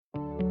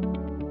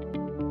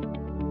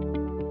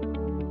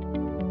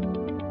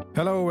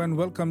Hello and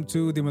welcome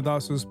to the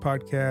Madasus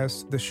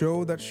podcast, the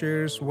show that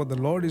shares what the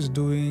Lord is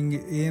doing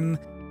in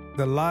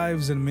the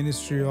lives and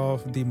ministry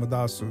of the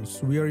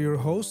Madasus. We are your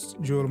hosts,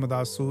 Joel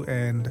Madasu,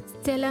 and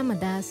Stella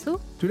Madasu.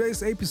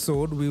 Today's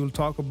episode, we will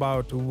talk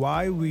about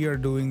why we are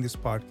doing this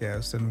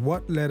podcast and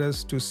what led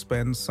us to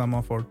spend some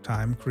of our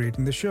time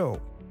creating the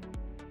show.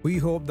 We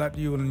hope that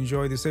you will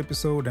enjoy this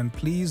episode and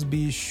please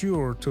be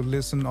sure to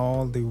listen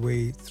all the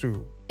way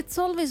through. It's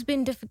always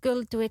been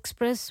difficult to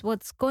express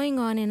what's going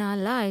on in our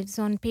lives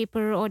on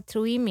paper or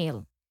through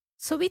email.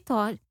 So we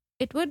thought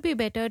it would be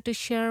better to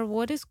share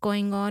what is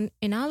going on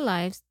in our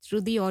lives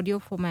through the audio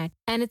format.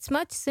 And it's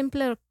much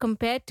simpler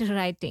compared to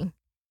writing.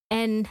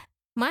 And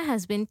my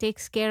husband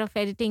takes care of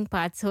editing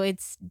part, so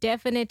it's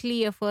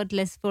definitely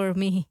effortless for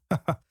me.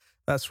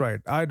 That's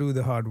right, I do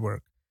the hard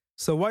work.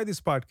 So why this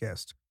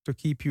podcast? To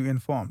keep you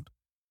informed.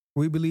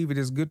 We believe it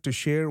is good to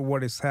share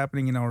what is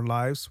happening in our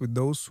lives with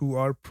those who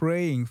are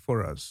praying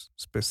for us,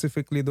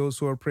 specifically those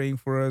who are praying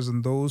for us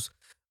and those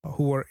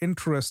who are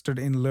interested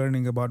in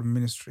learning about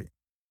ministry,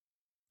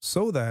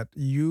 so that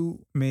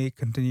you may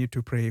continue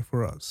to pray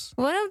for us.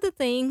 One of the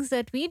things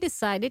that we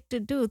decided to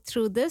do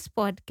through this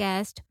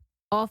podcast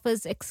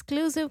offers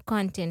exclusive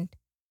content.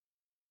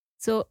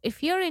 So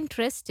if you're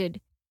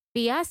interested,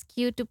 we ask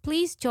you to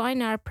please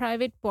join our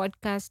private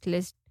podcast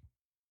list.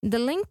 The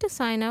link to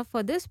sign up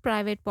for this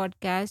private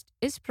podcast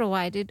is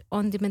provided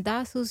on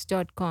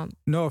themadasus.com.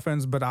 No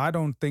offense, but I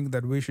don't think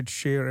that we should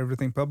share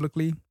everything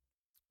publicly,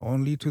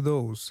 only to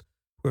those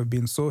who have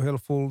been so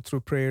helpful through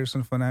prayers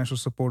and financial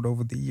support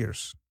over the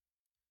years.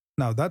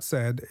 Now, that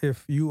said,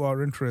 if you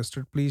are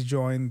interested, please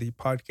join the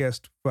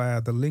podcast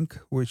via the link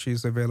which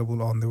is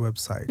available on the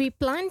website. We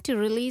plan to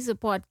release a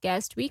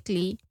podcast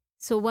weekly,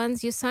 so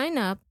once you sign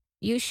up,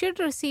 you should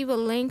receive a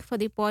link for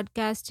the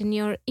podcast in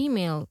your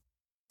email.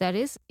 That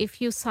is,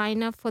 if you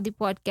sign up for the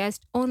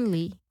podcast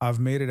only. I've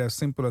made it as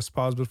simple as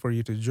possible for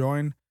you to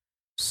join.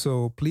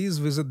 So please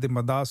visit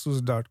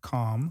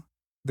themadasus.com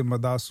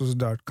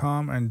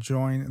and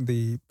join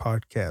the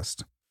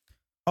podcast.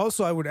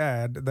 Also, I would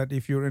add that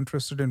if you're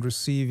interested in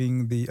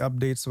receiving the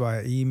updates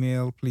via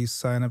email, please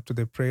sign up to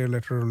the prayer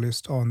letter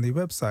list on the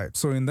website.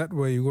 So in that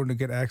way, you're going to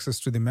get access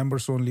to the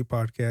members only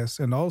podcast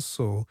and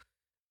also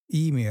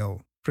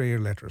email prayer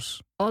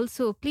letters.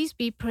 Also, please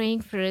be praying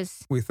for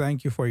us. We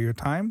thank you for your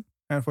time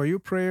and for your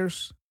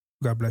prayers.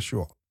 God bless you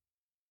all.